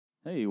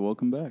Hey,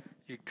 welcome back.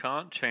 You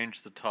can't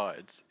change the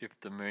tides if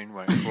the moon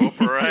won't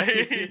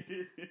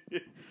cooperate.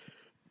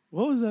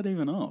 What was that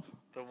even of?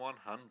 The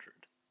 100.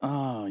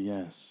 Ah,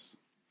 yes.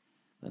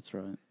 That's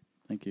right.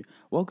 Thank you.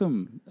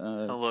 Welcome.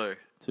 Hello,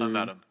 I'm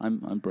Adam.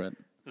 I'm Brett.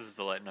 This is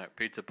the Late Night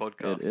Pizza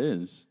Podcast. It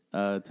is.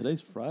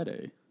 Today's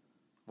Friday.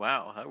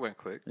 Wow, that went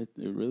quick. It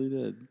really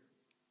did.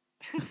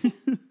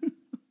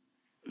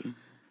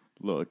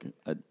 Look,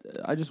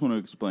 I just want to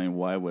explain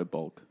why we're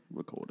bulk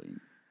recording.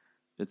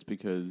 It's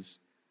because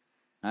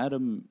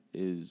Adam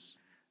is...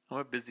 I'm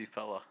a busy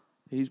fella.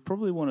 He's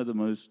probably one of the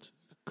most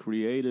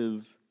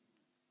creative,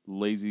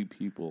 lazy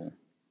people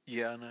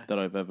Yeah, I know. that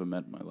I've ever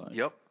met in my life.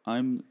 Yep.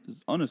 I'm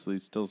honestly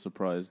still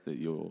surprised that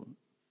you're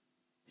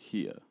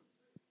here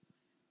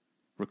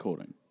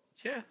recording.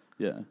 Yeah.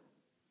 Yeah.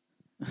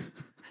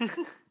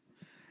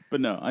 But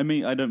no, I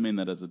don't mean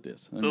that as a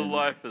diss. I The mean,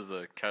 life as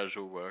a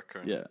casual worker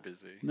and Yeah.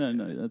 busy. No,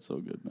 that's all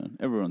good, man.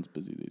 Everyone's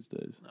busy these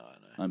days. No, I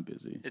know. I'm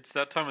busy. It's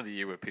that time of the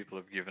year where people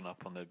have given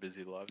up on their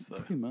busy lives, though.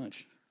 Pretty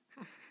much.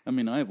 I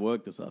mean, I have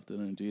work this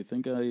afternoon. Do you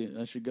think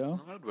I should go?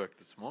 I'd work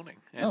this morning.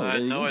 And Oh, there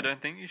you go. I don't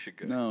think you should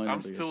go. No, I don't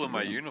I'm think I still should in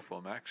my go.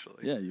 uniform,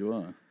 actually. Yeah, you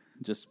are.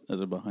 Just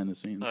as a behind the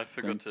scenes. I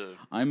forgot thing. to...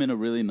 I'm in a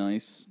really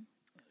nice,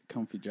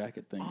 comfy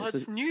jacket thing. Oh,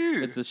 it's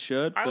new. It's a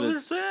shirt, I but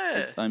was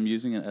there. I'm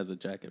using it as a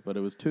jacket. But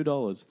it was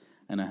 $2,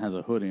 and it has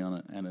a hoodie on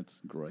it, and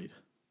it's great.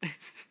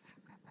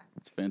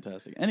 It's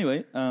fantastic.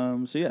 Anyway,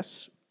 so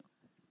yes,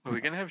 Are we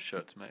going to have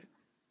shirts, mate?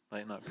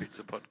 Late Night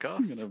Pizza I'm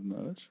Podcast? gonna have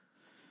merch.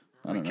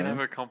 I We don't can know. have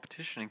a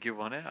competition and give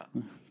one out.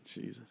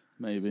 Jesus,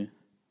 maybe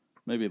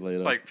later.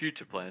 Like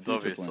future plans, Future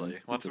obviously.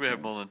 plans, Once future we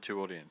have plans. more than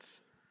 2 audience.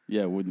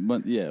 Yeah,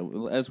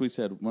 as we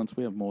said, once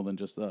we have more than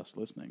just us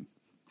listening,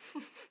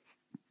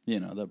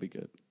 that'd be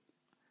good.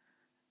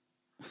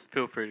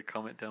 Feel free to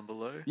comment down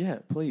below. Yeah,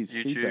 please,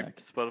 YouTube,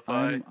 feedback.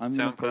 Spotify, I'm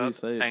gonna probably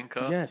say SoundCloud, it.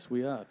 Anchor. Yes,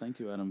 we are. Thank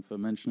you, Adam, for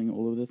mentioning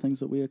all of the things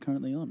that we are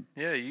currently on.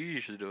 Yeah, you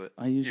usually do it.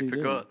 I usually You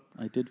forgot,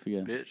 do. I did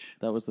forget. bitch.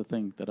 That was the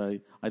thing that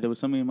I there was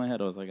something in my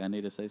head. I was like, I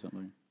need to say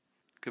something.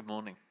 Good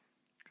morning.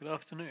 Good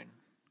afternoon.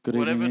 Good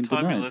Whatever evening and good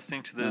time you're night.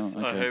 listening to this, Oh,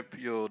 I okay. hope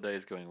your day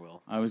is going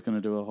well. I was going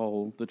to do a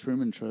whole The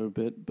Truman Show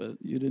bit, but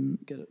you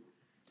didn't get it.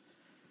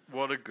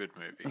 What a good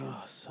movie.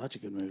 Oh, such a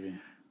good movie.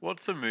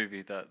 What's a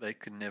movie that they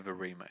could never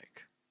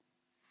remake?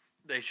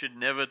 They should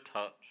never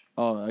touch.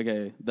 Oh,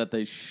 okay. That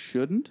they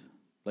shouldn't,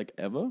 like,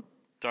 ever?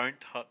 Don't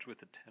touch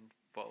with a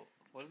 10-foot.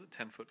 What is it?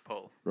 10-foot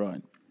pole.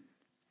 Right.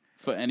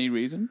 For any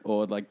reason?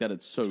 Or, like, that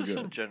it's so Just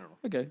in good? general.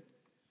 Okay.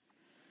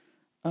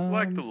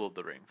 Like the Lord of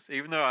the Rings.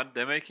 Even though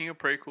they're making a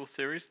prequel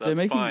series, that's they're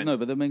making fine. No,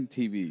 but they're making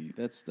TV.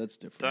 That's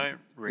different.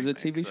 Don't Is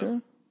it a remake TV show?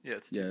 them. Yeah,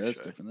 it's a TV That's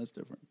show. different. That's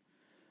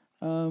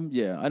different.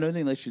 Yeah, I don't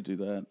think they should do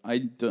that.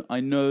 I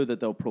know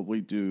that they'll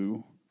probably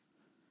do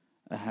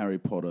a Harry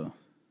Potter,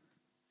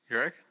 You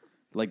reckon?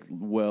 like,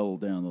 well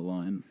down the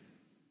line,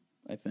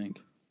 I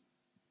think.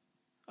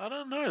 I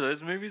don't know.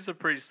 Those movies are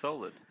pretty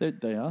solid.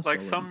 They are Like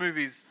solid. some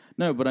movies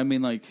No, but I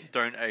mean, like,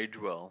 don't age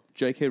well.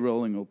 J.K.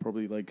 Rowling will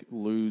probably, like,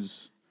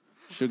 lose...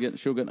 She'll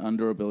get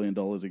under $1 billion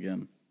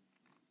again.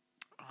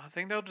 I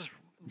think they'll just.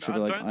 She'll I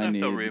be like, don't know I if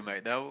they'll need-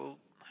 remake. They'll.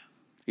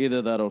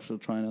 Either that or she'll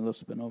try another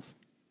spin-off.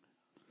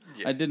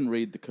 Yeah. I didn't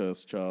read The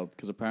Cursed Child,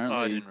 because apparently...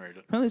 I didn't read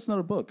it. Apparently it's not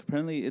a book.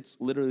 Apparently it's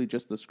literally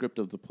just the script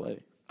of the play.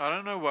 I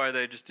don't know why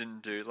they just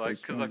didn't do very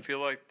because I strange. feel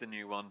like the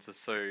new ones are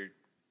so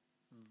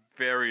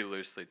very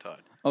loosely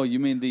tied. Oh, you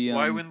mean the...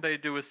 Why wouldn't they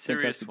do a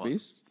serious Fantastic one?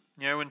 Beasts?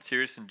 You know when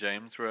Sirius and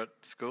James were at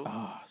school?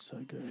 Ah, so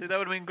good. See, that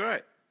would have been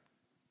great.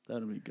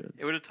 That'd be good.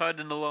 It would have tied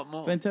in a lot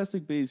more.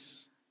 Fantastic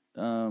Beasts.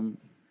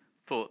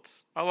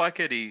 Thoughts? I like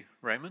Eddie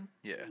Raymond.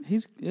 Yeah.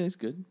 He's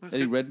good. That's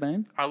Eddie good.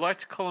 Redmayne. I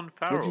liked Colin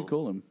Farrell. What'd you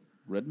call him?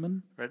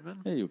 Redman?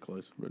 Redmond? Yeah, you were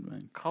close.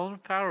 Redmayne. Colin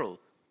Farrell.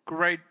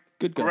 Great.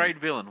 Good guy. Great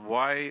villain.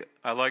 Why?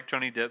 I like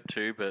Johnny Depp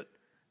too, but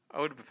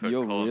I would have preferred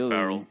You're Colin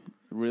Farrell.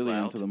 really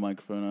loud. into the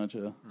microphone, aren't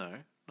you? No.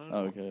 Not at Oh,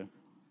 all. okay.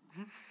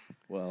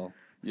 Well,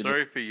 you're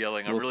Sorry just for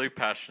yelling. I'm we'll really s-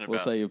 passionate we'll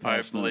about say you're I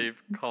passionate.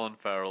 believe Colin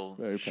Farrell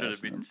Very should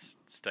have been passionate.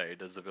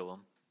 stayed as a villain.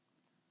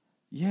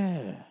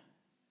 yeah.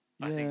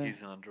 I think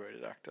he's an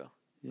underrated actor.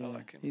 yeah. I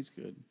like him. He's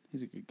good.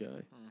 He's a good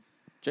guy.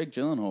 Jake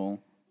Gyllenhaal.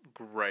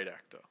 Great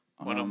actor.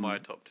 One of my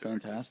top 2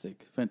 actors.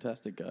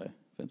 Fantastic guy.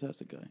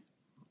 Fantastic guy.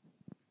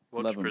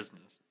 Watch Love him.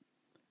 Prisoners.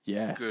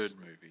 Yes. Good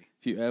movie.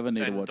 If you ever need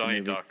to And watch Donnie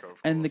a movie. Darko, of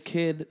And the course.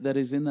 kid that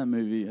is in that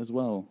movie as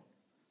well.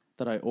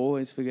 That I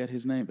always forget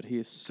his name, but he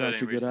is such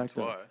 13 a good Reasons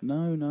actor. Why.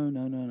 No.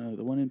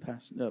 The one in I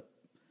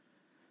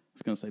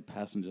was going to say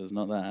Passengers,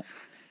 not that.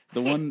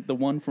 The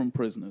one from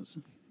Prisoners.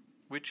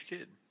 Which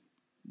kid?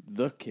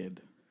 The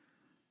kid.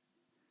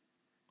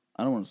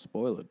 I don't want to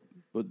spoil it,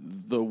 but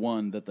the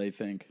one that they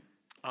think.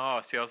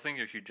 Oh, see, I was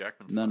thinking of Hugh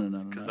Jackman. No.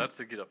 Because that's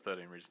the kid of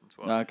 13 Reasons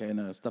Why. Okay,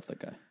 no, stuff that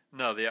guy.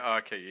 No,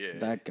 okay, yeah.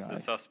 That guy.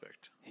 The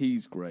Suspect.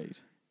 He's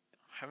great.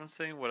 I haven't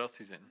seen what else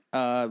he's in.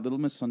 Little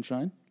Miss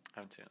Sunshine.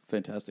 Haven't seen it.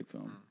 Fantastic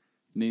film.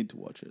 Need to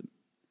watch it.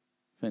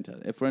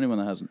 Fantastic. For anyone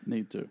that hasn't,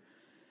 need to.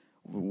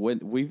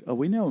 Are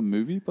we now a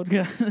movie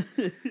podcast?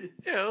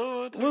 Yeah,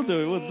 we'll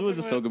do it. We'll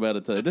just talk about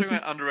it today. This is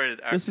underrated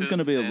actors. This is going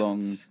to be a and-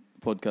 long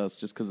podcast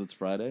just because it's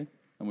Friday.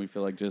 and we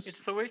feel like just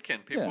It's the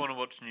weekend. People Yeah. want to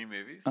watch new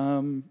movies.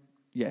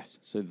 yes.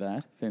 So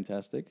that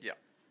fantastic.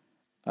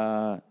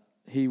 yeah.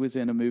 He was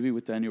in a movie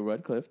with Daniel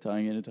Radcliffe,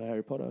 tying it into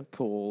Harry Potter,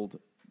 called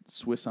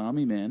Swiss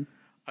Army Man.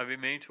 I've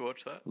been meaning to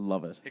watch that.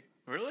 Love it.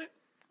 Really?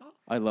 Oh.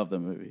 I love that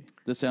movie.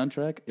 The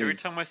soundtrack Every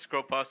is time I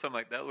scroll past, I'm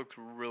like, that looks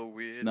real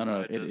weird. no, and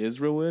I it just- is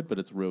real weird, but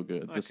it's real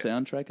good. Okay. The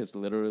soundtrack is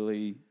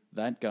literally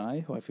that guy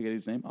who I forget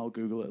his name. I'll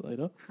Google it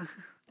later,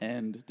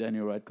 and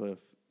Daniel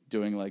Radcliffe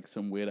doing like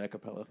some weird a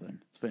cappella thing.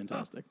 It's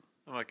fantastic.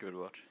 I might give it a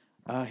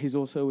watch. He's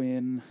also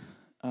in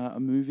a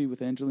movie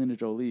with Angelina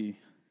Jolie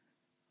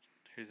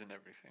Who's in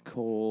everything?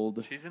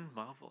 called She's in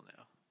Marvel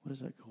now. what is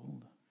that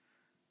called?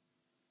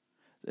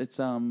 It's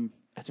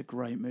a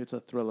great movie. It's a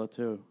thriller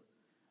too,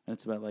 and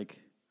it's about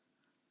like.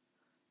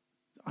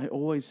 I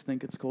always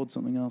think it's called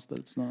something else that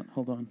it's not.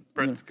 Hold on.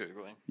 Brett's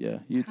Googling. Yeah,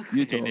 you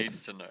He talk.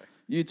 needs to know.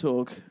 You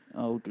talk.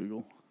 I'll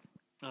Google.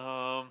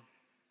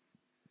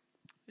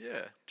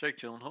 Yeah, Jake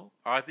Gyllenhaal.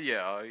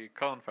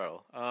 Colin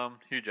Farrell.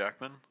 Hugh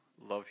Jackman.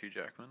 Love Hugh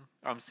Jackman.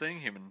 I'm seeing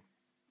him in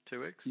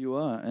 2 weeks. You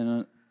are,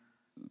 and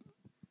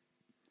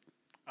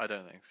I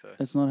don't think so.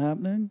 it's not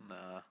happening.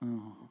 Nah,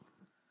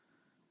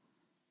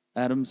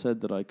 Adam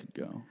said that I could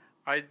go.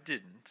 I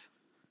didn't.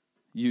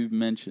 You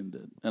mentioned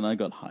it, and I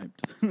got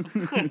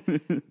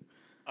hyped.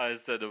 I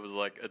said it was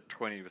like a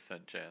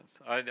 20% chance.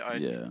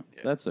 Yeah,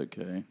 that's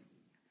okay.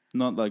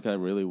 Not like I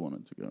really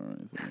wanted to go or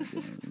anything. Like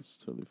that. It's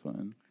totally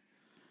fine.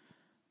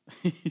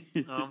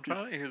 No, I'm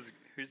trying to think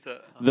who's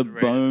that? The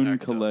underrated Bone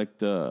actor?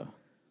 Collector.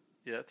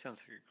 Yeah, that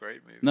sounds like a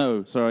great movie.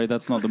 No, sorry,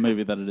 that's not the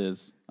movie that it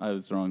is. I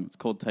was wrong. It's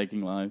called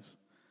Taking Lives.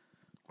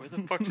 Where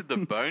the fuck did the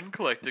Bone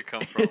Collector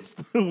come from? It's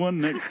the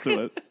one next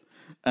to it.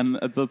 And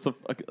that's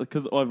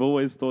because I've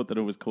always thought that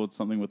it was called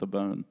something with a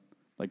bone,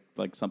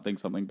 like something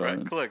Brett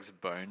bones. collects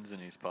bones in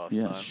his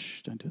pastime. Yeah,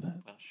 shh, don't do that.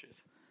 Oh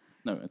shit.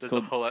 No, it's There's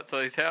called a hole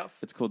outside his house.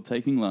 it's called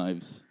Taking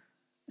Lives,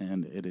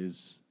 and it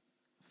is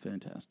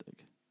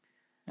fantastic.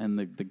 And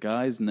the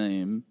guy's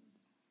name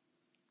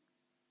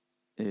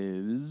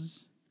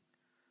is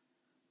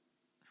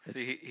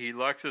See, he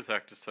likes this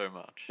actor so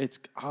much.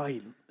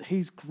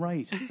 he's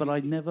great, but I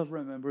never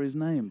remember his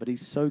name. But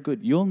he's so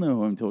good. You'll know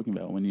who I'm talking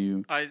about when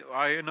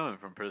I know him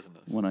from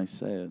Prisoners. I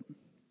say it.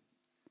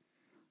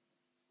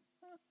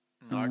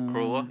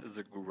 Nightcrawler is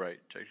a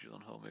great Jake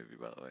Gyllenhaal movie,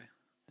 by the way.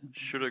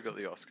 Should have got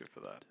the Oscar for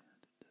that.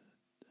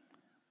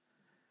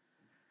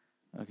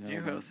 Okay, Do you know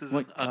hold who on. else is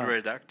What an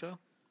underrated cast? actor?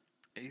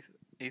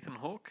 Ethan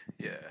Hawke?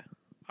 Yeah.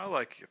 I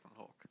like Ethan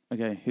Hawke.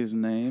 Okay, his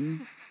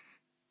name.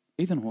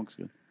 Ethan Hawke's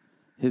good.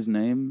 His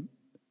name.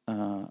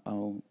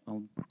 I'll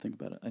think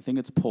about it. I think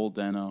it's Paul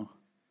Dano.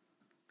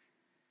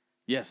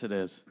 Yes, it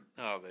is.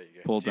 Oh, there you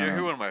go. Paul Do you know who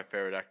Dano. one of my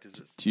favorite actors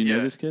is? Do you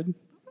know this kid?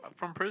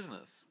 From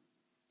Prisoners.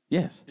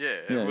 Yes. Yeah,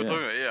 Yeah, we're yeah.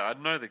 talking about. Yeah, I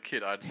know the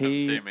kid. I just haven't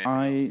seen him in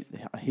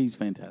anything else. He's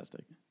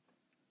fantastic.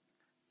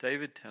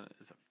 David Tennant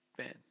is a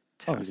fantastic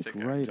Oh, he's a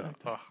great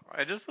actor. Oh,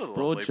 I just a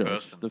lovely Broadchurch,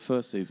 person. the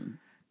first season,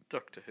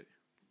 Doctor Who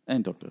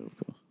and Doctor Who, of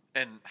course.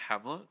 and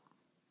Hamlet,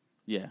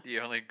 Yeah. the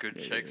only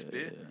good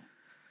Shakespeare. Yeah.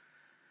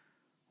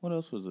 What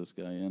else was this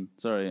guy in?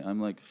 Sorry, I'm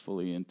like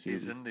fully into.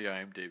 He's in the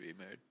IMDb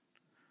mode.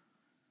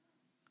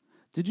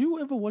 Did you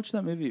ever watch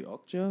that movie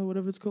Okja,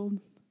 whatever it's called?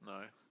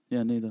 No.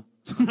 Yeah, neither.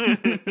 Has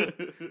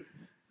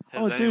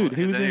Oh, dude,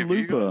 he has was any in of you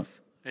Looper.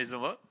 guys- He's in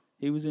what?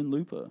 He was in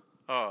Looper.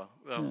 Oh,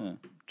 Yeah.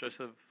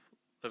 Joseph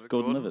Levitt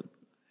Gordon Levitt.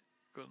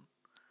 Gordon.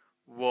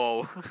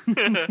 Whoa.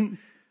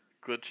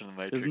 Glitch in the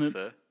Matrix Isn't it?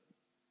 there.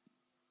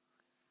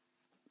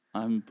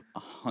 I'm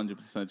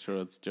 100% sure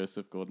it's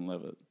Joseph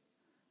Gordon-Levitt.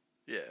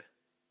 Yeah.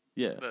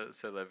 Yeah.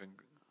 So Levin.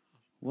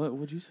 What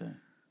would you say?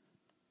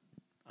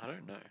 I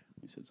don't know.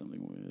 You said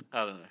something weird.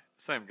 I don't know.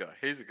 Same guy.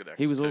 He's a good actor.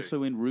 He was too.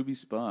 also in Ruby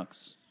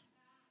Sparks.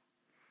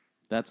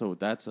 That's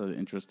an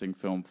interesting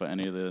film for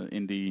any of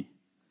the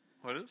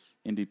What is?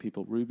 indie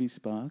people. Ruby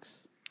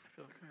Sparks. I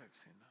feel like I've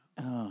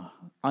seen that.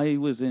 I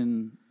was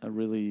in a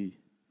really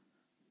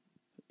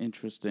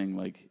interesting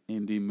like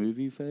indie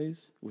movie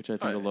phase, which I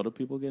think Oh, a yeah. lot of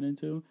people get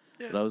into,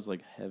 Yeah. but I was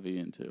like heavy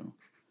into.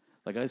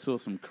 Like I saw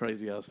some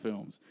crazy ass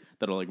films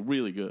that are like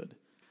really good.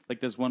 Like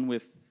there's one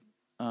with,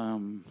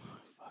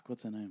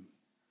 what's her name?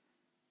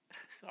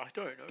 I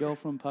don't know. Girl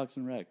from Parks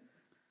and Rec.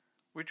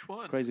 Which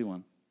one? Crazy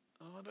one.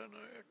 Oh, I don't know.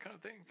 I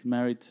can't think.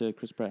 Married to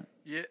Chris Pratt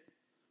Yeah.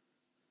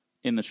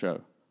 in the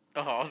show.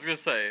 Oh, I was going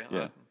to say.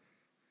 Yeah.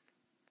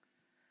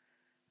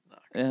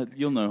 No.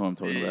 You'll know who I'm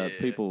talking about. Yeah.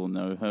 People will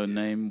know. Her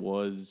name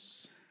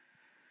was.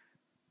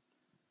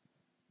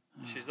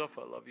 She's off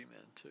I Love You Man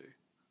too.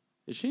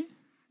 Is she?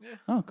 Yeah.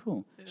 Oh,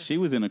 cool. Yeah. She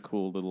was in a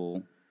cool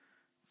little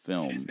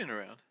film She's been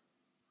around.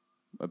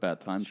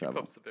 about time She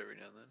travel. pops up every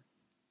now and then.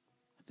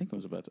 I think it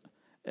was about.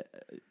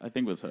 I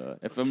think it was her.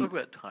 Let's talk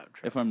about time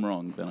travel. If I'm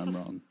wrong, then I'm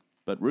wrong.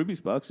 But Ruby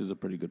Sparks is a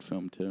pretty good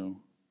film too.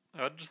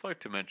 I'd just like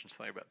to mention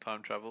something about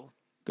time travel.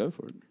 Go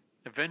for it.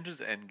 Avengers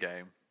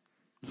Endgame.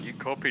 You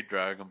copied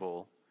Dragon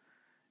Ball,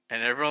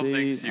 and everyone See,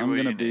 thinks you I'm were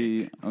gonna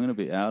unique.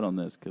 be out on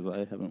this because I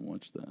haven't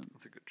watched that.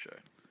 It's a good show.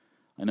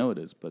 I know it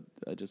is, but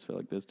I just feel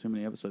like there's too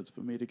many episodes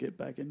for me to get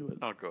back into it.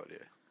 Oh god,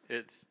 yeah,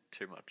 it's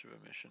too much of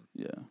a mission.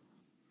 Yeah.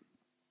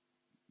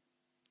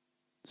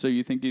 So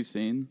you think you've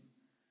seen?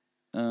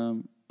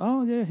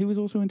 Oh yeah, he was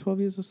also in 12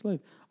 Years a Slave.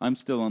 I'm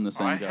still on the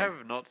same I guy.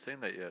 have not seen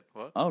that yet.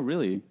 What? Oh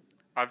really?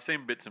 I've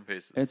seen bits and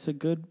pieces. It's a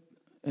good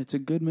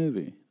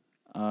movie.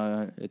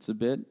 It's a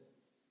bit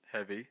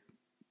Heavy.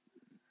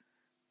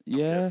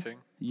 yeah guessing.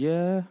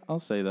 yeah. I'll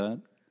say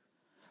that,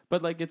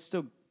 but like it's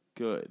still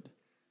good.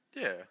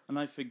 Yeah. And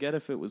I forget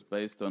if it was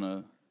based on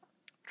a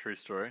True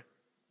story.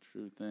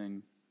 true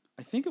thing.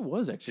 I think it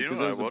was Do actually you know because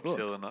what I it was watched a the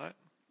book. other night?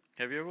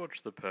 Have you ever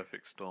watched The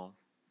Perfect Storm?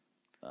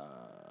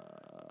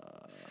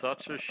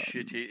 Such a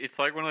shitty... It's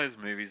like one of those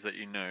movies that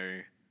you know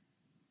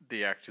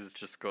the actors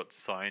just got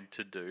signed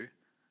to do.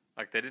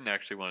 Like, they didn't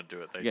actually want to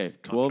do it. They Okay,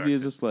 just 12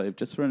 Years a contracted. Slave,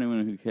 just for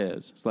anyone who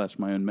cares, /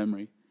 my own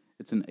memory.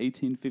 It's an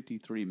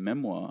 1853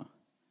 memoir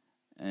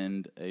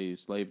and a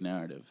slave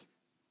narrative.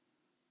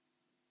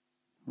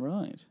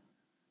 Right.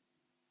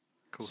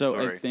 Cool So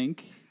story. I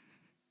think...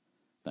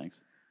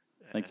 Thanks.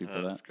 Thank you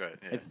for That's that. great,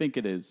 I yeah. think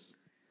it is.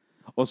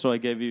 Also, I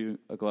gave you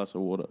a glass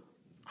of water,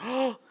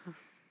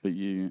 but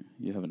you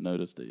haven't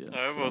noticed it yet.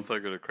 I've so- also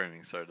got a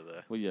creaming soda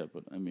there. Well, yeah,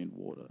 but I mean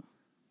water.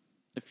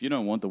 If you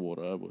don't want the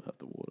water, I will have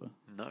the water.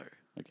 No.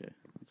 Okay,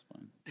 that's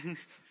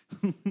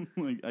fine.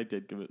 Like, I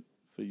did give it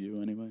for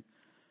you anyway.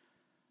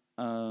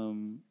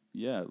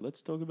 Yeah,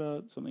 let's talk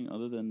about something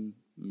other than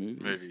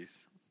movies. Movies.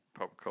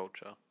 Pop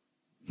culture.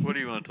 What do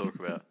you want to talk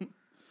about?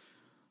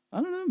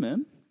 I don't know,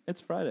 man.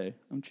 It's Friday.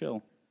 I'm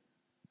chill.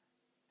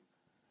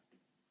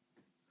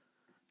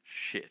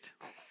 Shit.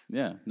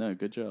 Yeah, no,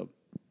 good job.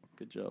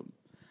 Good job.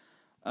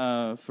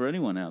 For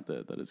anyone out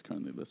there that is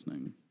currently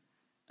listening,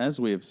 as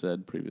we have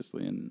said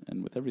previously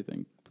and with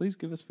everything, please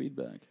give us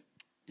feedback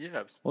Yeah,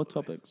 absolutely. or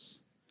topics.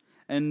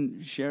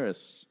 And share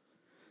us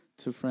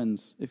to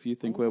friends if you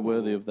think we're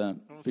worthy of that. I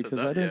haven't said Because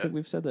that I don't yet. think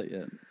we've said that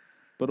yet.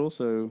 But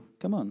also,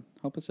 come on,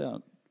 help us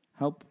out.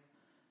 Help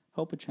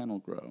a channel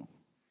grow.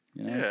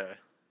 You know? Yeah.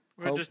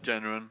 We're Help. just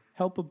genuine.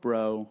 Help a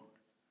bro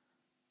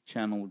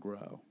channel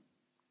grow.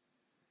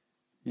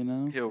 You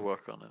know? He'll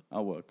work on it.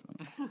 I'll work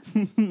on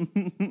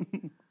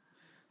it.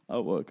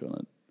 I'll work on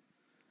it.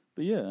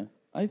 But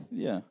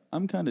yeah,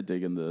 I'm kind of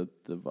digging the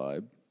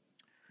vibe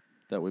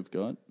that we've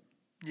got.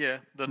 Yeah,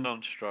 the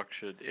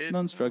non-structured.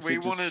 Non-structured, We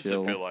just wanted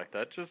chill. to feel like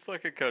that, just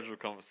like a casual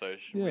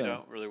conversation. We Yeah.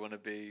 don't really want to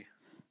be...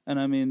 And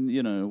I mean,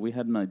 you know, we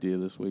had an idea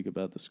this week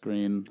about the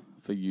screen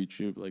for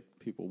YouTube, like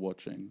people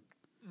watching.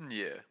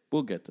 Yeah.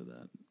 We'll get to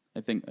that.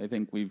 I think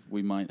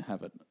we might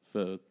have it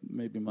for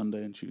maybe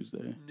Monday and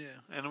Tuesday. Yeah,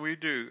 and we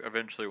do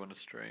eventually want to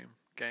stream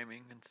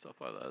gaming and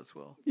stuff like that as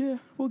well. Yeah,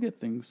 we'll get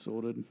things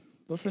sorted.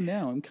 But for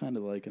now, I'm kind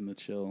of like in the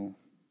chill.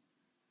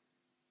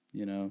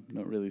 You know,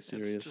 not really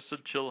serious. It's just a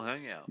chill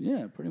hangout.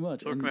 Yeah, pretty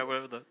much. Talking about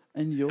whatever the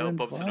and you're hell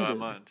pops into our invited,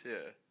 mind.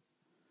 Yeah.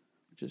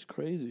 which is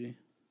crazy.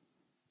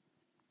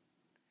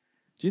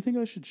 Do you think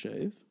I should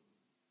shave?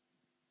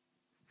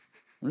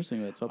 I'm just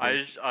thinking about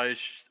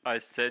topic. I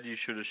said you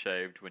should have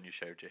shaved when you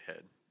shaved your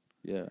head.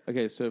 Yeah.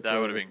 Okay. So That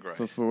would've been great.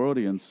 For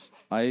audience,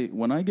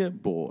 when I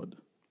get bored,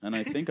 and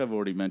I think I've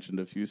already mentioned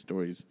a few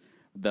stories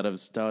that have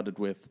started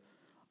with,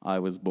 I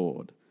was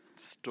bored.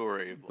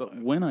 Story of But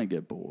life. when I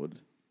get bored,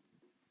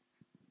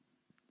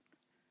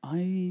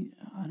 I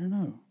don't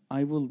know.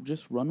 I will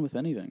just run with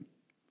anything.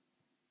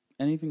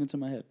 Anything that's in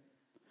my head,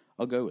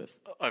 I'll go with.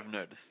 I've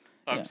noticed.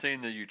 Yeah. I've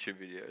seen the YouTube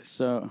videos.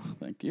 So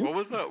thank you. What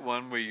was that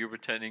one where you were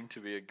pretending to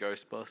be a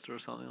Ghostbuster or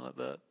something like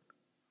that?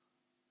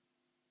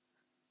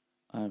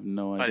 I have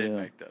no idea. I didn't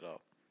make that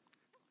up.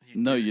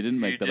 No, you didn't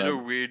make that You did a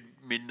up. weird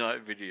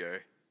midnight video.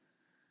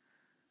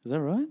 Is that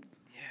right?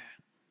 Yeah.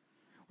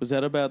 Was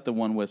that about the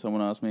one where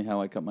someone asked me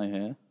how I cut my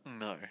hair?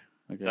 No.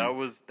 Okay. That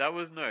was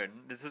no.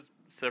 This is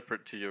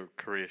separate to your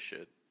career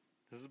shit.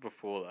 This is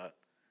before that.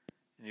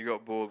 And you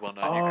got bored one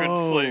night. And you couldn't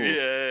sleep.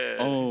 Yeah.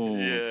 Oh,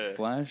 yeah.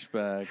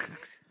 flashback.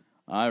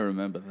 I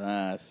remember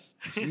that.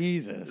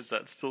 Jesus. Is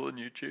that still on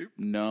YouTube?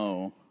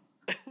 No.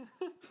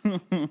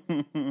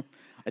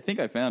 I think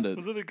I found it.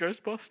 Was it a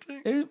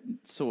Ghostbusting? It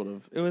sort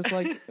of. It was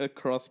like a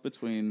cross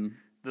between,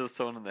 There was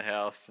someone in the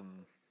house and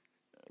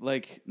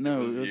like, no,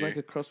 was it was you. like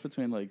a cross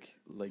between like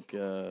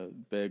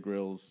Bear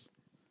Grylls.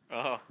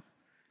 oh,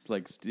 It's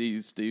like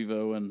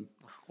Steve-O and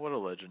what a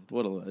legend.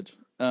 what a ledge.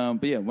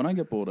 But yeah, when I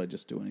get bored, I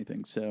just do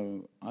anything.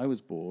 So I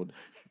was bored,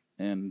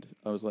 and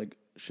I was like,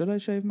 should I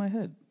shave my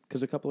head?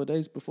 Because a couple of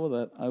days before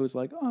that, I was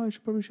like, oh, I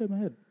should probably shave my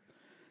head,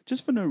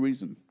 just for no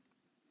reason.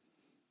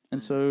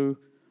 And so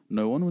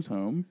no one was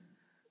home,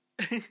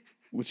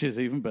 which is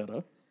even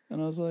better.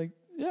 And I was like,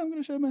 yeah, I'm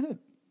going to shave my head.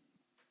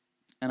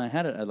 And I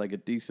had it at like a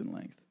decent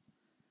length.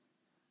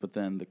 But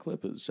then the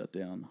clippers shut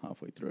down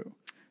halfway through.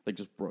 Like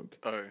just broke.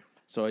 Oh,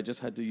 So I just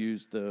had to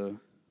use the...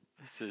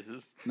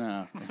 scissors.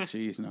 Nah,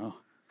 jeez, no.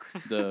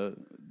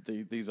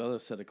 These other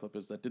set of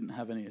clippers that didn't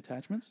have any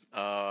attachments.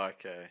 Oh,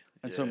 okay.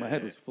 And so my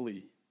head was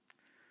fully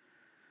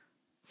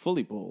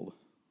bald.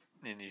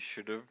 And you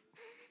should have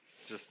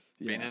just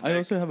been Yeah. in I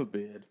also have a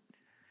beard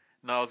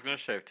No, I was going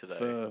to shave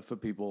today. for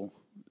people,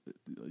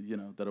 you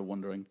know, that are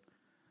wondering.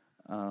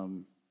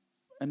 And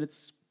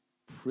it's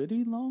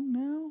pretty long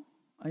now,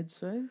 I'd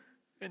say.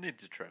 It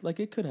needs a trim. Like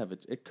it could have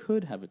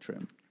a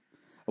trim.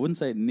 I wouldn't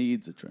say it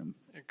needs a trim.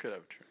 It could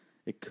have a trim.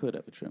 It could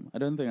have a trim. I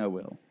don't think I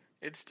will.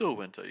 It's still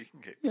winter. You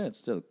can keep. Yeah, it's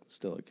still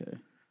okay.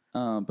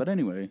 But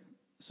anyway,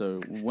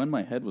 so when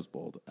my head was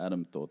bald,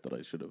 Adam thought that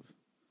I should have.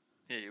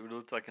 Yeah, you would have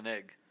looked like an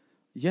egg.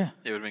 Yeah.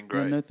 It would have been Yeah,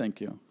 great. no, thank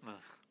you. No.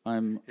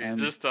 I'm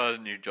just started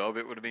a new job.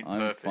 It would have been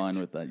perfect. fine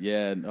with that.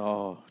 Yeah.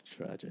 Oh,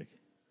 tragic.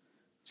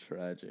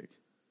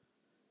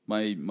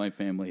 My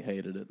family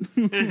hated it.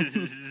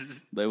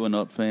 They were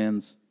not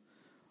fans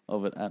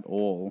of it at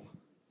all,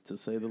 to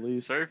say the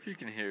least. Sorry if you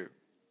can hear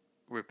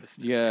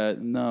whippersnapper. Yeah,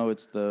 no,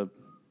 it's the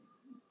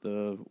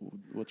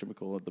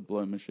whatchamacallit, the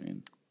blow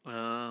machine.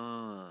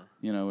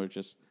 You know, it's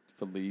just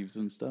for leaves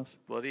and stuff.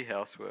 Bloody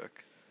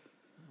housework.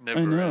 Never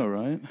I know,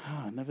 ends.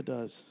 right? Never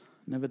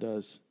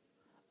does.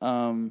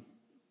 But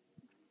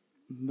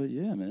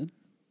yeah, man.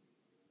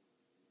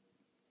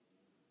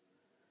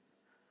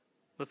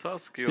 Let's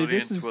ask the See,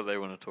 audience what they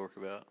want to talk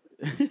about.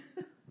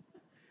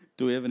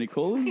 Do we have any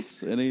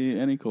callers?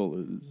 any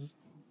callers?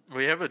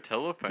 We have a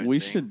telephone. We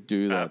thing. should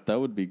do that. That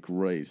would be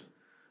great.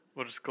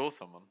 We'll just call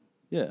someone.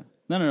 Yeah.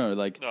 No.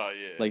 Like, Oh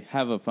yeah. like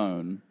have a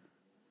phone.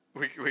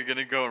 We're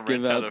gonna go and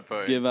Give rent out a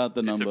phone. Give out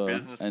the It's number a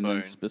business and phone.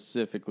 then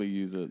specifically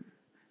use it.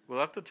 We'll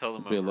have to tell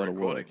them Be a I'm lot of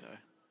recording work. though.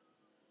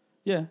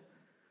 Yeah.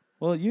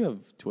 Well, you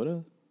have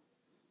Twitter.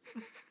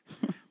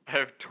 I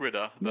have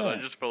Twitter that I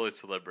Yeah. just follow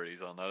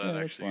celebrities on. I don't Yeah,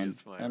 that's actually fine.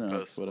 use my I don't have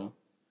personal. Twitter.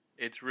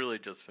 It's really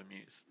just for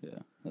Muse. Yeah,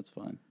 that's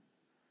fine.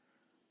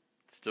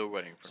 Still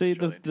waiting for See,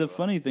 Australian the tour.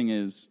 funny thing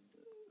is,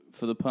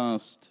 for the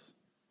past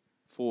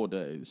 4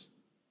 days,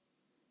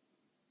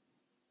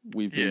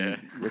 we've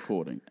been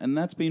recording, and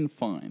that's been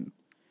fine.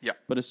 Yeah.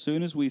 But as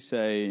soon as we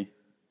say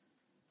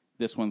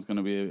this one's going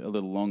to be a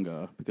little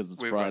longer because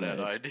it's We've run Friday, out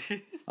of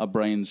ideas. our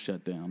brains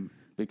shut down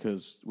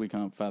because we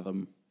can't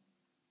fathom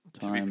To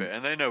be time. fair,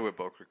 and they know we're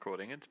bulk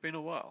recording. It's been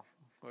a while.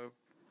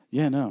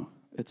 Yeah, no,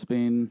 it's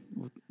been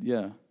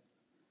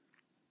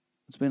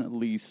it's been at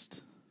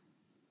least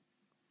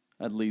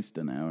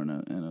an hour and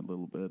a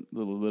little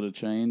bit of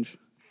change,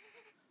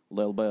 a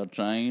little bit of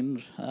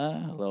change,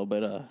 a little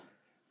bit of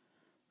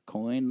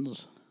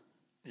coins.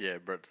 Yeah,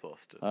 Brett's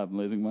lost it. I'm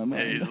losing my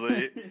mind.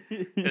 Easily.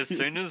 As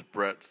soon as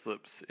Brett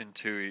slips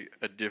into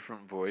a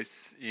different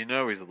voice, you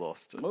know he's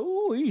lost it.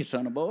 Oh, you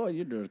son of a boy,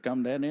 you just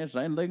come down here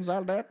saying things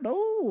like that.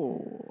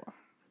 No,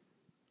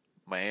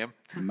 Ma'am.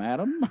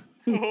 madam.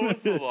 What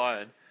was the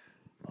line?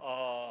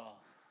 Oh.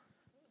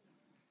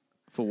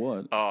 For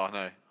what? Oh,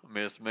 no.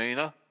 Miss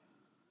Mina?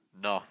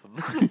 Nothing.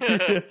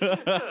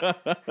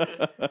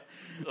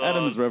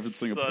 Adam's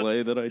referencing a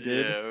play that I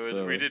did.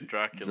 Yeah, we did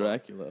Dracula.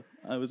 Dracula.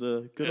 I was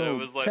a good And it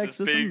old was like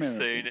Texas this big American.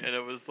 scene, and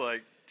it was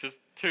like just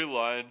 2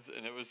 lines,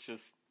 and it was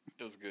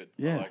good. I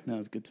Yeah, liked no, it. it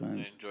was good I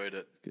times. enjoyed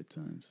it. Good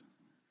times.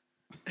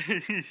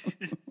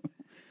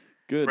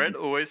 Good. Brett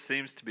always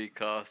seems to be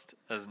cast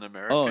as an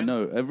American. Oh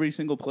no! Every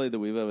single play that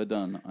we've ever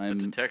done, I'm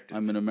detective.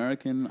 I'm an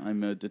American.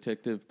 I'm a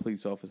detective,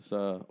 police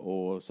officer,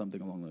 or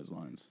something along those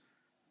lines.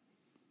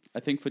 I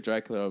think for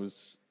Dracula, I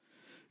was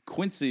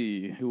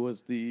Quincy, who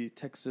was the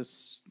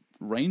Texas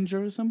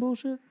Ranger or some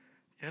bullshit.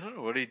 Yeah, I don't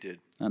know what he did.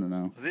 I don't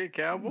know. Was he a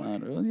cowboy?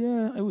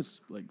 Yeah, it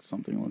was like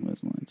something along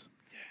those lines.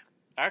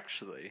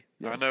 Actually,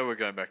 Yes. I know we're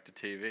going back to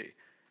TV.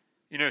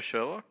 You know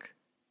Sherlock?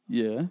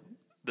 Yeah.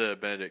 The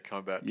Benedict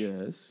Cumberbatch.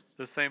 Yes.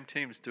 The same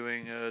team's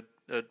doing a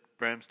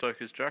Bram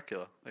Stoker's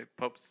Dracula. It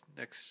pops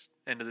next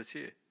end of this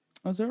year.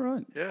 Oh, is that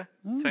right? Yeah,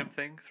 Oh. same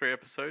thing. 3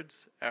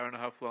 episodes, hour and a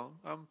half long.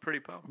 I'm pretty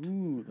pumped.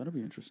 Ooh, that'll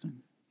be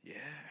interesting. Yeah.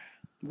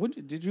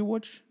 Did you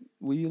watch?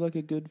 Were you like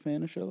a good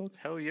fan of Sherlock?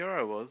 Hell yeah,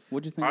 I was.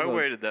 What'd you think I about-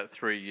 waited that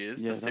 3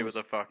 years Yeah, to that see what was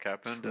the fuck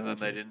happened, and then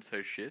they tragic. didn't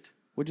say shit.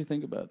 What'd you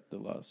think about the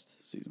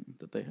last season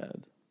that they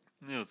had?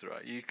 It was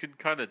right. You could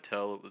kind of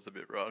tell it was a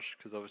bit rushed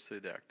because obviously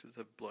the actors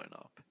have blown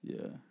up.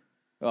 Yeah.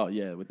 Oh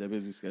yeah, with their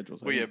busy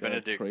schedules. I Well, yeah, think they had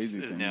Benedict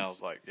crazy is things. now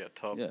like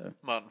top. Yeah.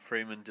 Martin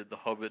Freeman did The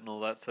Hobbit and all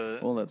that. So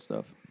all that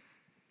stuff.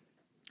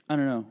 I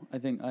don't know. I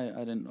think I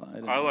didn't. I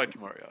like liked it.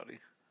 Moriarty.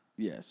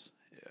 Yes,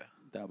 Yeah,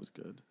 that was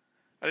good.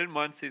 I didn't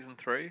mind season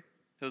 3. It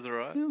was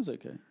alright, Yeah, it was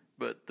okay.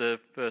 but the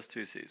first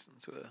 2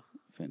 seasons were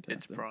Fantastic.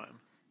 its prime.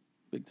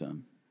 Big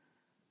time.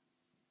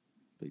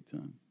 Big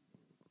time.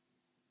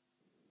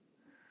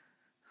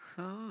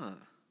 Huh.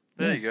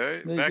 There you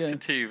go. There you Back go. to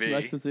TV.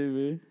 Back to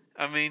TV.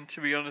 I mean,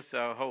 to be honest,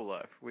 our whole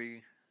life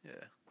we Yeah,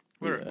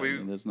 I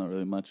mean, there's not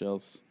really much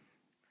else.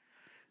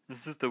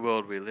 This is the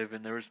world we live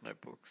in. There is no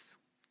books.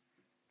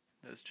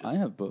 There's just I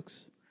have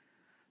books.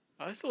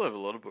 I still have a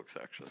lot of books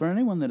actually. For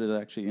anyone that is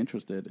actually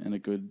interested in a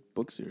good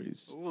book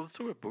series, Well, let's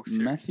talk about book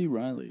series. Matthew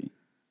Riley,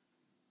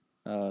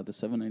 The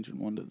Seven Ancient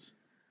Wonders.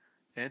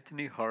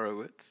 Anthony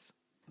Horowitz,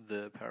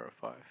 The Power of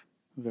Five.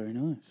 Very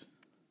nice.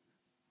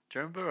 Do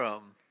you remember?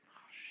 Oh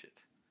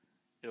shit!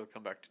 It'll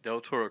come back to Del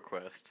Toro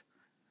Quest.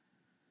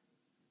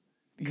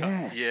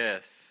 Yes.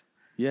 Yes.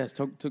 Yes.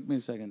 Took me a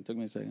second.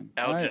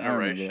 Our I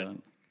remember generation.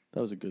 that.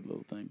 That was a good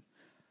little thing.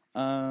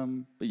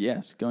 But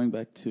yes, going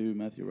back to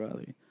Matthew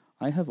Riley,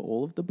 I have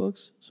all of the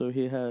books. So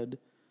he had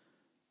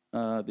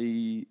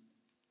the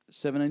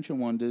Seven Ancient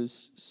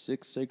Wonders,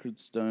 6 Sacred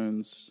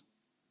Stones,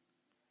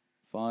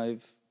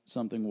 5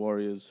 something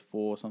Warriors,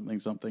 4 something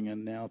something,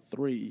 and now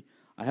 3.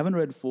 I haven't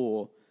read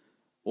 4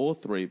 or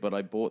 3, but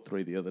I bought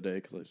 3 the other day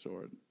because I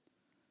saw it.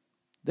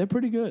 They're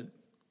pretty good.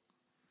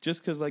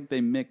 Just because, like,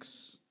 they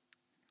mix,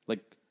 like,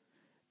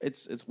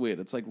 it's weird.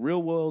 It's like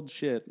real world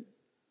shit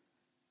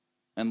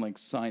and, like,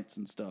 sites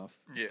and stuff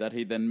that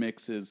he then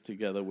mixes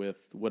together with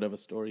whatever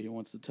story he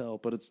wants to tell.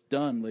 But it's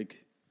done,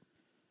 like,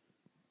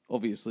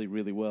 obviously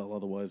really well.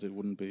 Otherwise, it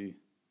wouldn't be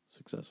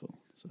successful.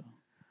 So,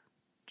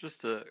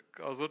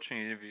 I was watching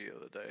an interview the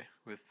other day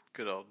with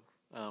good old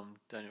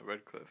Daniel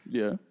Radcliffe.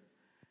 yeah.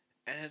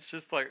 And it's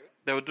just like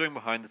they were doing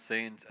behind the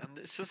scenes, and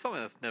it's just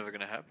something that's never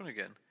going to happen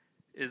again.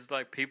 Is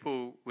like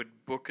people would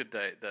book a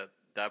date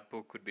that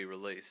book would be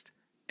released,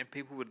 and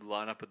people would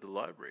line up at the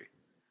library.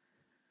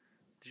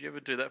 Did you ever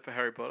do that for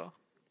Harry Potter?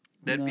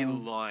 There'd be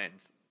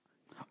lines.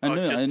 I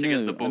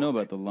know book.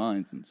 about the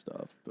lines and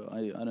stuff, but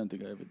I don't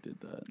think I ever did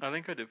that. I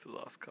think I did for the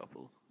last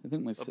couple. I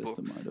think my sister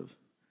books. might have.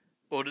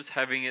 Or just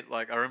having it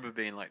like I remember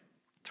being like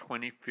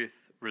 25th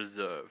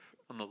reserve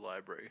on the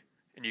library,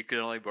 and you could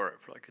only borrow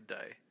it for like a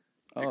day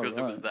because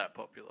it was that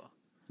popular.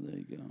 There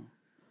you go.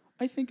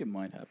 I think it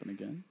might happen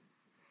again.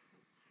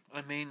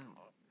 I mean,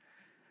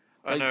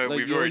 I know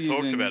we've already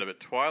talked about it, but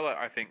Twilight,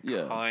 I think,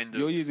 kind of.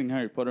 You're using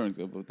Harry Potter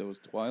example, but there was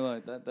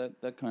Twilight.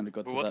 That kind of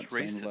got to that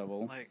recent? same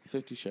level. Like,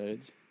 50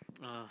 Shades.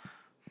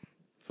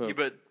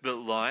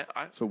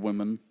 For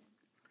women.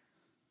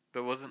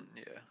 But wasn't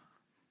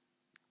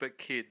But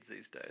kids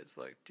these days,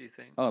 like, do you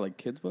think? Oh, like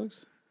kids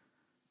books?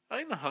 I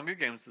think the Hunger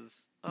Games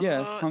is.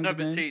 Hunger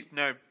Games.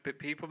 But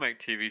people make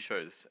TV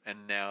shows,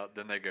 and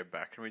then they go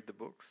back and read the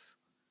books.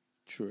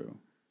 True.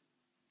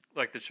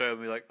 Like the show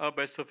will be like,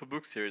 based off a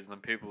book series, and then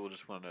people will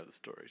just want to know the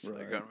story, so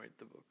they go and read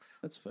the books.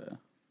 That's fair.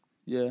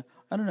 Yeah,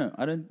 I don't know.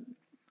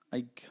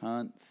 I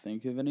can't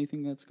think of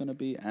anything that's going to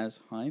be as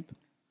hype.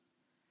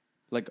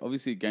 Like,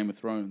 obviously, Game of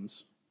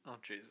Thrones. Oh,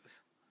 Jesus.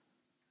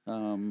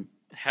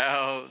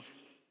 How...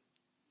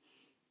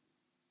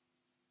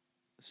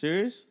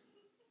 Serious?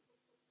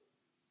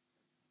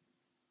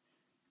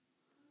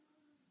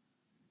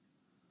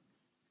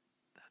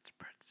 That's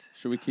Brett.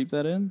 Should we keep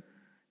that in?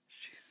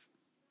 Jeez.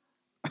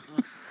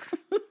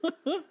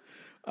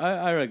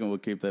 I reckon we'll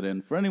keep that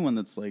in. For anyone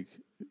that's, like,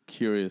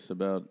 curious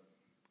about...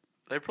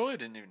 They probably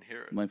didn't even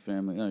hear it. My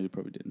family... No, you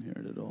probably didn't hear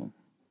it at all.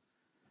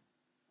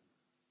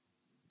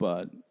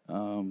 But,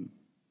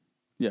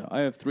 yeah,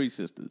 I have 3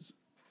 sisters.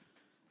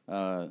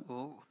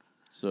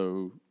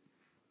 So,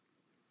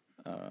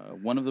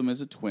 one of them is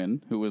a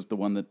twin, who was the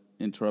one that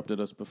interrupted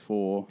us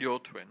before. Your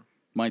twin?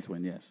 My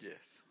twin, yes.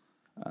 Yes.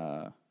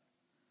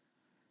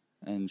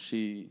 And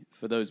she,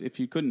 for those, if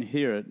you couldn't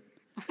hear it,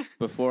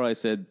 before I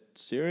said,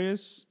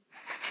 serious?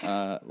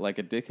 Like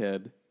a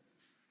dickhead,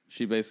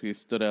 she basically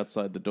stood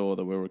outside the door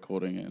that we're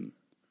recording in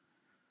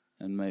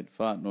and made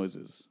fart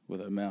noises with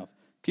her mouth.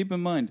 Keep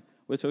in mind,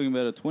 we're talking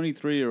about a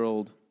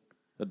 23-year-old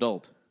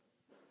adult.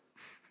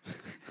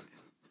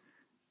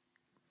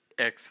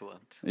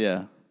 Excellent.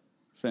 Yeah.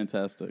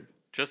 Fantastic.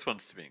 Just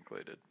wants to be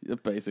included. Yeah,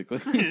 basically.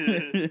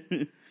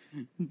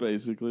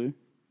 Basically.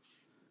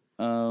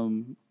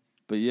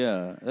 But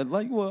yeah,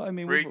 like, well, I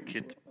mean,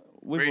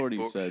 we've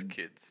already said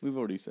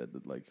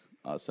that, like,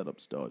 our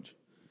setup's dodge.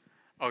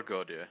 Oh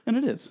god, yeah. And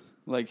it is,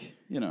 like,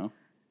 you know,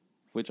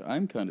 which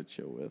I'm kind of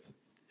chill with.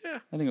 Yeah.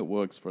 I think it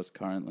works for us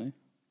currently.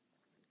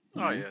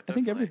 Yeah, definitely. I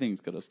think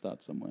everything's got to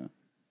start somewhere.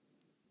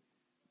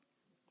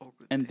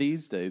 And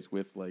these days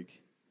with,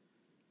 like,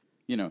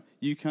 you know,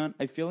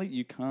 I feel like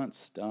you can't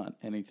start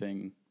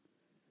anything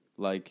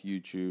like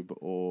YouTube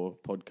or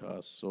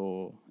podcasts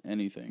or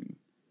anything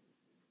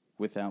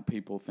without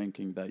people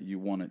thinking that you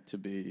want it to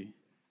be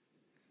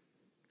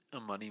a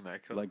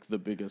moneymaker, like the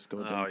biggest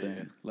goddamn thing.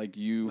 Yeah. Like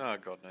you,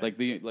 God, no.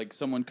 like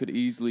someone could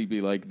easily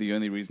be like, the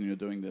only reason you're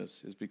doing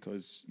this is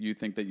because you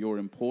think that you're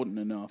important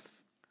enough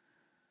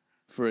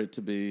for it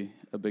to be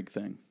a big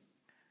thing,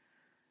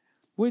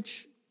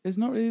 which is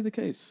not really the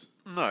case.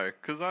 No,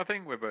 because I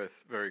think we're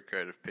both very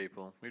creative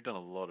people. We've done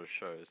a lot of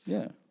shows.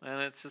 Yeah.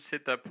 And it's just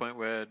hit that point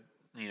where,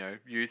 you know,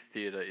 youth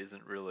theatre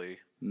isn't really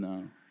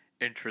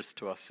interest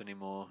to us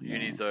anymore. No.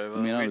 Uni's over.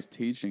 I mean, I was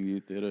teaching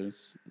youth theatre.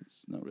 It's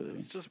not really...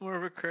 It's just more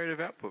of a creative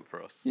output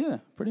for us. Yeah,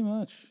 pretty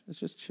much. It's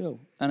just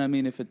chill. And I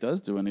mean, if it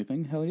does do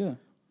anything, hell yeah.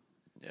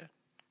 Yeah.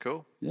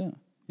 Cool. Yeah.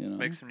 You know.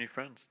 Make some new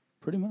friends.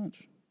 Pretty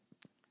much.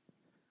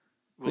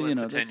 We'll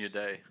entertain your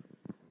day.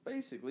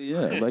 Basically,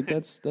 yeah. Like,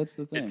 that's the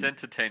thing. It's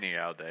entertaining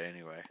our day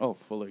anyway. Oh,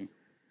 fully.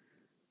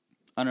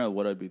 I don't know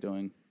what I'd be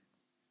doing.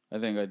 I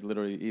think I'd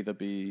literally either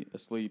be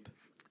asleep.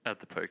 At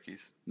the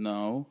pokies.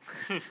 No.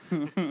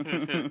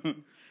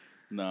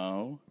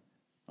 No.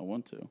 I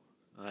want to.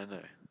 I know.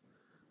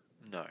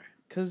 No.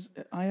 Because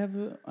I have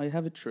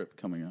a trip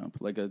coming up.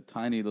 Like a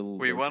tiny little...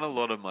 We won a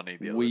lot of money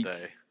the other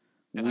day.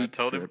 And I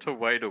told him to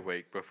wait a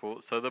week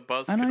before, so the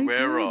buzz could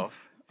wear off.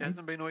 It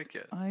hasn't been a week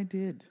yet. I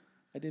did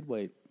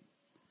wait.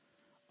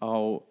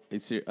 Oh,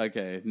 it's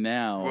okay.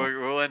 Now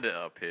we'll end it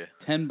up here.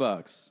 $10.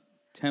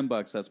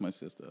 $10. That's my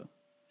sister.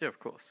 Yeah, of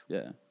course.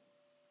 Yeah.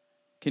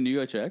 Can you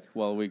go check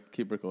while we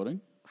keep recording?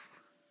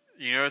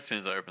 You know, as soon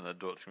as I open the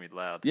door, it's gonna be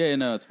loud. Yeah,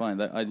 no, it's fine.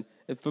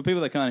 For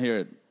people that can't hear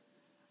it,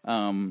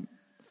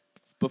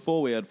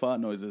 before we had fart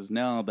noises.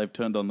 Now they've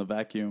turned on the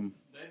vacuum.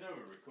 They know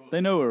we're recording.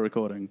 They know we're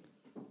recording.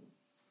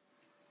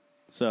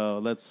 So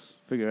let's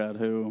figure out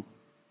who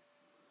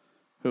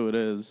it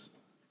is.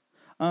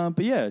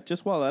 But yeah,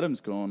 just while Adam's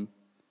gone,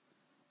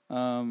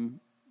 I'm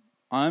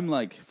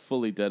like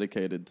fully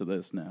dedicated to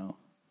this now.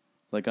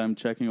 Like I'm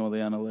checking all the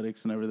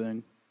analytics and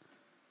everything.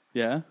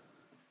 Yeah?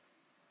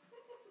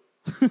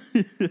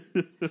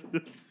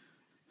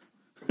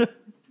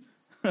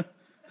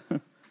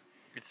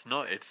 It's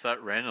not. It's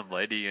that random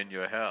lady in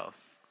your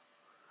house.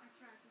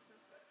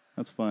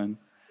 That's fine.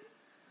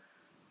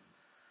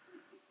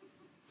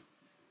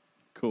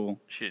 Cool.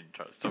 She didn't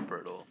try to stop her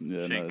at all.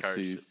 Yeah, she encouraged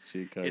it. she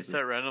encouraged It's it.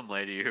 that random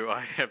lady who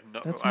I have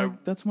no.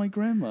 That's my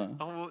grandma.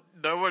 Oh,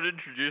 no one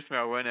introduced me.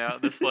 I went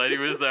out. This lady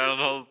was there,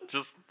 and I was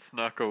just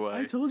snuck away.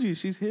 I told you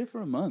she's here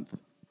for a month.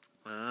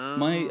 Oh.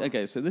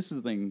 Okay, so this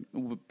is the thing.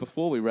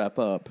 Before we wrap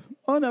up,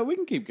 oh no, we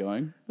can keep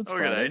going. It's we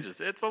got Friday. ages.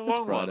 It's a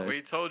long one. Friday.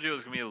 We told you it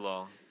was gonna be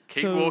long.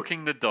 Keep So-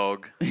 walking the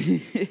dog.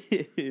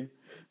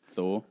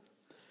 Thor.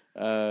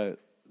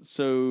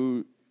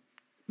 So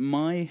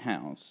my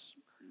house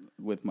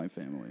with my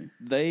family,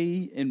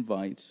 they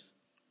invite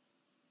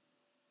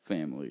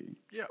family.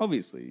 Yeah.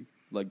 Obviously,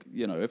 like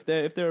if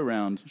they're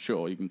around,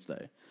 sure you can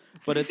stay,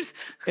 but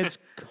it's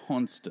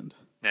constant.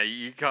 Now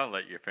you can't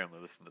let your family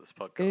listen to this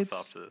podcast It's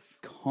after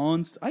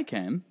this. I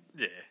can.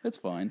 Yeah. That's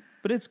fine,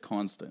 but it's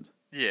constant.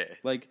 Yeah.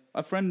 Like,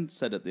 a friend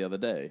said it the other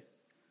day,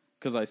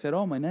 because I said,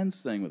 oh, my nan's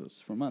staying with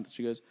us for a month.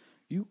 She goes,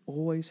 you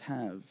always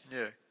have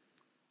Yeah.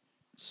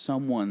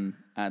 someone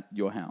at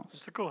your house.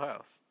 It's a cool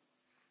house.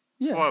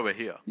 Yeah. That's why we're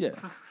here. Yeah.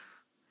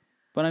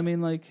 But I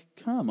mean, like,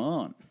 come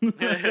on.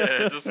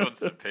 Yeah, just want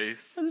some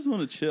peace. I just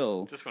want to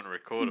chill. Just want to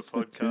record Just a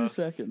for podcast. 2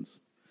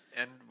 seconds.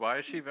 And why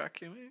is she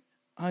vacuuming?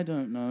 I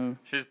don't know.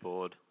 She's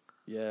bored.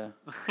 Yeah.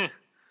 I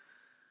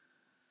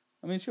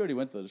mean, she already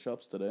went to the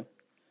shops today.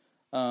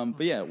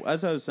 But yeah,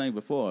 as I was saying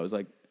before,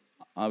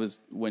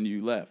 when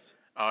you left,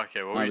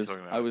 Okay, what were you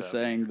talking about? I was with that?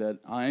 saying that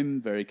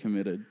I'm very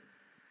committed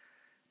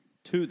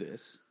to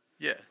this.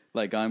 Yeah.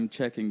 Like, I'm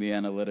checking the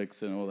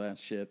analytics and all that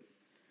shit.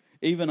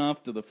 Even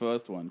after the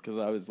first one, because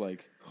I was,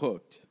 like,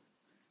 hooked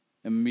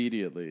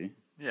immediately.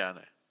 Yeah, I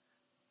know.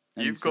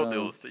 And You've got the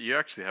so- illustration. You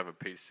actually have a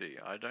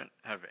PC. I don't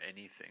have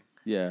anything.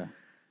 Yeah.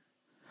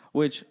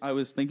 Which I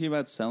was thinking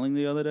about selling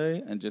the other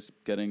day and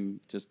just getting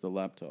just the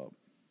laptop.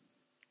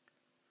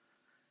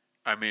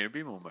 I mean, it'd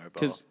be more mobile.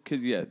 Because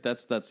yeah,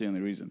 that's the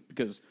only reason.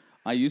 Because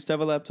I used to have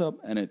a laptop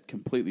and it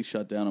completely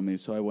shut down on me,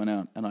 so I went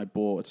out and I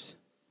bought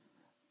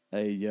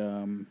a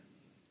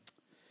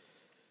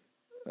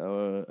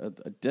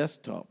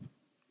desktop,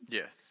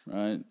 Yes.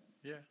 right?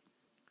 Yeah.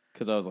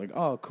 Because I was like,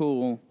 oh,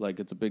 cool, like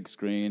it's a big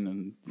screen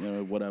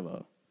and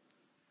whatever.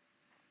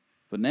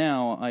 But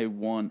now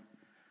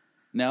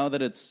now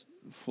that it's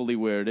fully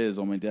where it is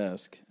on my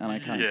desk and I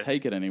can't Yeah.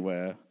 take it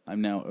anywhere,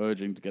 I'm now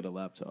urging to get a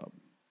laptop.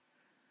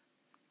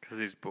 Because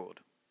he's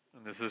bored.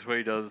 And this is what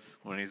he does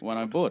when he's When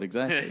bored. I'm bored,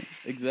 exactly.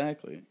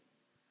 Exactly.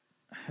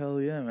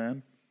 Hell yeah,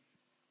 man.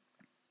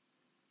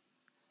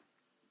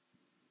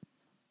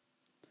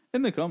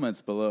 In the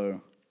comments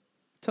below,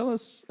 tell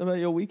us about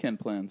your weekend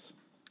plans.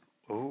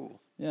 Ooh.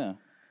 Yeah.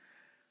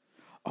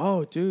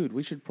 Oh, dude,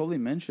 we should probably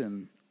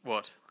mention.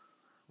 What?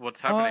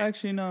 What's Oh, happening?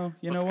 actually, no.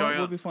 You What's know what? going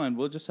We'll on? be fine.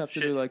 We'll just have to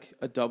do Shit. like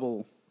a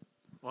double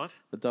What?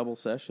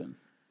 session.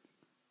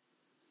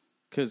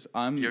 Because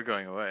I'm You're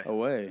going away.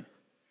 away.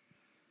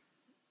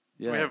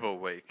 Yeah. We have a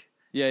week.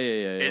 Yeah.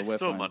 It's we're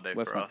still fine. Monday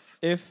We're for fine. us.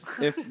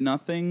 If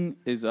nothing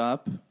is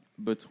up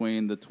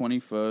between the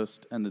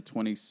 21st and the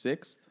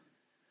 26th,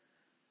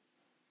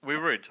 We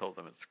already told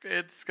them it's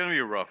going to be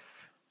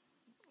rough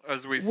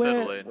as we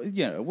settle in.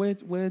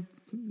 we're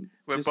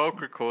We're just-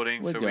 bulk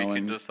recording, we're so we going.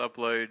 can just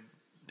upload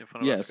if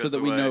one of us so goes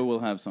that we away. know we'll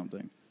have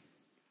something.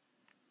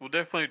 We'll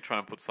definitely try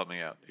and put something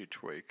out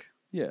each week,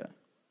 Yeah.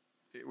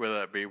 whether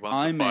that be 1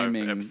 I'm to 5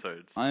 aiming.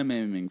 episodes. I'm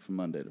aiming for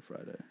Monday to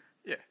Friday.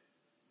 Yeah,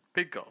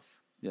 big goals,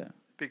 Yeah.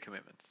 big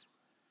commitments.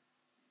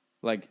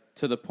 Like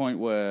to the point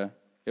where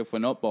if we're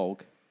not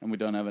bulk and we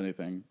don't have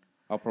anything,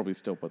 I'll probably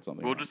still put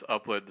something. We'll out. just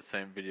upload the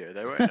same video.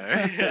 They won't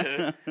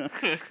know.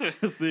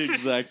 just the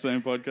exact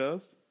same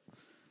podcast.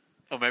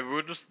 Or maybe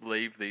we'll just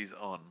leave these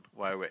on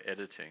while we're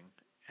editing,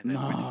 and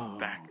then we're just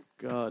back.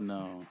 God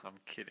no. I'm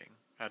kidding.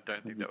 I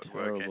don't think be that would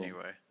work terrible.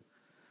 anyway.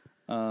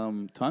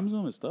 Time's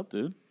almost up,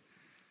 dude.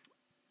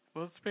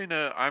 Well, it's been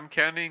I'm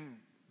counting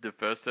the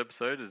first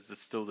episode as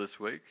still this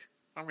week.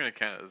 I'm going to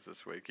count it as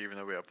this week, even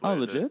though we uploaded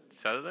legit? it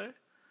Saturday.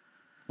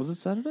 Was it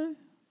Saturday?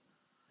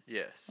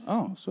 Yes.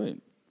 Oh,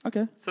 sweet.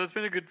 Okay. So it's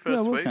been a good Yeah,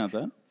 first we'll week. count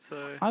that.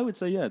 So I would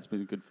say yeah, it's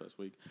been a good first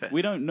week. Fair.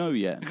 We don't know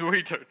yet.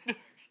 we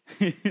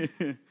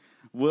don't.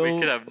 We'll,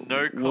 could have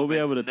no We'll be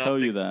able to comments, tell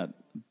you nothing.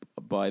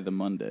 that by the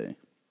Monday.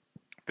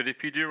 But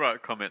if you do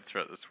write comments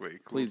throughout this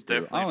week, Please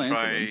we'll do. definitely I'll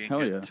answer try them. Hell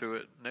get yeah. to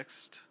it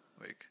next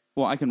week.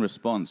 Well, I can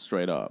respond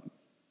straight up.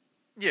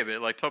 Yeah,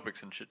 but like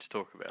topics and shit to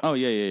talk about. Oh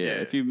yeah.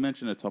 Yeah. If you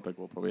mention a topic,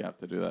 we'll probably have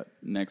to do that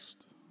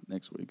next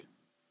week.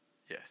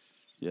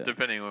 Yes. Yeah.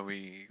 Depending when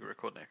we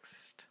record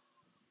next.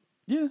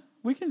 Yeah,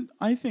 we can.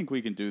 I think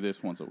we can do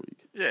this once a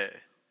week. Yeah,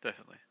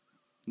 definitely.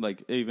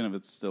 Like, even if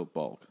it's still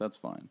bulk, that's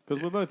fine.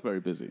 Because we're both very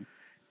busy.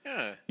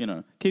 Yeah. You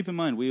know, keep in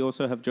mind, we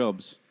also have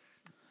jobs.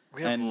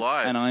 We have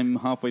lives. And I'm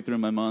halfway through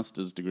my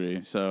master's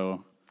degree,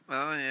 so...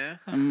 Oh, yeah.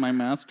 my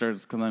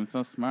master's, because I'm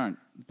so smart.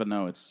 But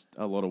no, it's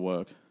a lot of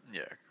work.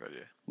 Yeah, got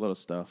you. A lot of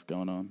stuff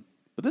going on.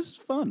 But this is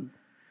fun.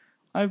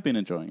 I've been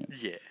enjoying it.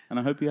 Yeah. And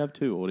I hope you have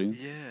too,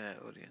 audience. Yeah,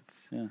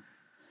 audience. Yeah.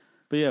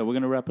 But yeah, we're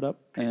going to wrap it up.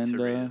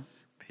 Pizzerias.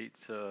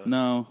 Pizza.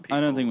 No, I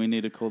don't people. think we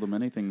need to call them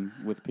anything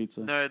with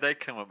pizza. No, they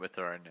come up with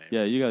their own name.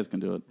 Yeah, you guys can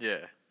do it. Yeah.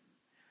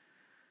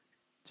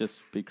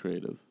 Just be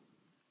creative.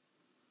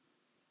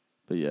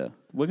 But yeah,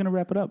 we're going to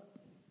wrap it up.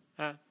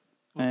 We'll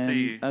and see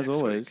you as next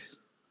always, week.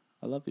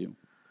 I love you.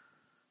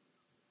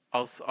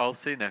 I'll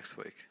see you next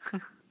week.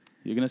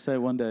 You're going to say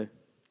it one day.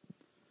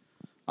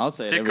 I'll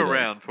say it Stick every day.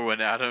 around for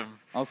when Adam...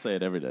 I'll say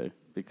it every day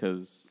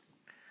because...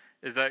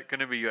 Is that going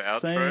to be your outro?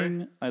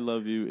 Saying I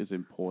love you is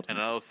important.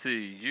 And I'll see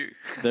you.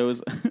 There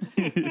was...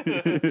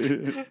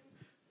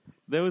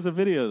 There was a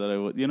video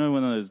that you know,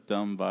 one of those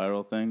dumb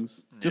viral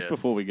things? Just Yes.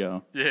 before we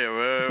go. Yeah,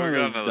 It's just one we're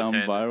of those going dumb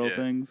another viral tangent,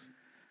 things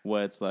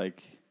where it's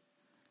like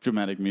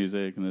dramatic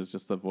music and there's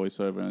just the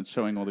voiceover and it's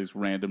showing all these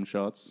random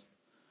shots.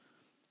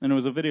 And it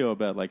was a video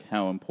about like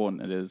how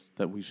important it is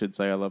that we should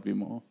say I love you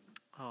more.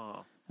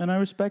 Oh, And I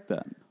respect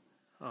that.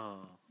 oh.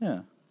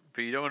 Yeah.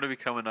 But you don't want to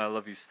become an I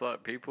love you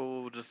slut.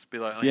 People will just be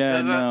like, oh, he Yeah,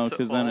 says that no, to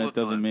because then all it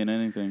the doesn't time. mean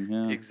anything.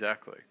 Yeah.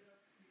 Exactly.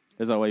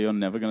 Is that why you're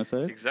never going to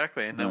say it?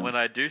 Exactly. And then No. when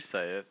I do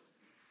say it,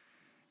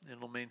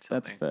 it'll mean something.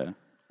 That's fair.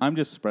 I'm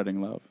just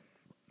spreading love.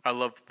 I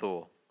love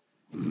Thor.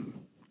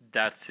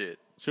 That's it.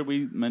 Should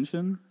we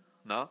mention?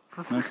 No?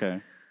 Okay.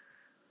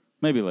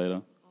 Maybe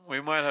later.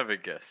 We might have a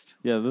guest.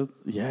 Yeah,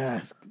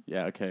 yes.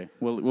 Yeah, okay.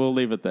 We'll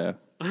leave it there.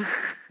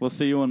 We'll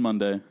see you on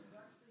Monday.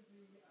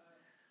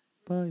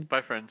 Bye.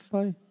 Bye, friends.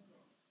 Bye.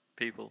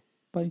 People.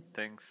 Bye.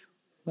 Things.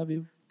 Love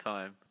you.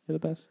 Time. You're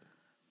the best.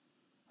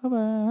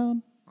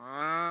 Around.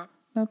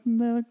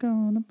 Nothing ever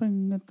gonna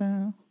bring it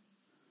down.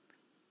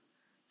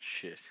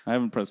 Shit. I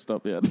haven't pressed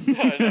stop yet.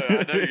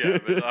 I know you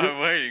have, but I'm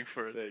waiting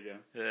for it. There you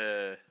go.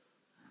 Yeah.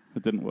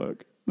 It didn't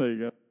work. There you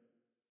go.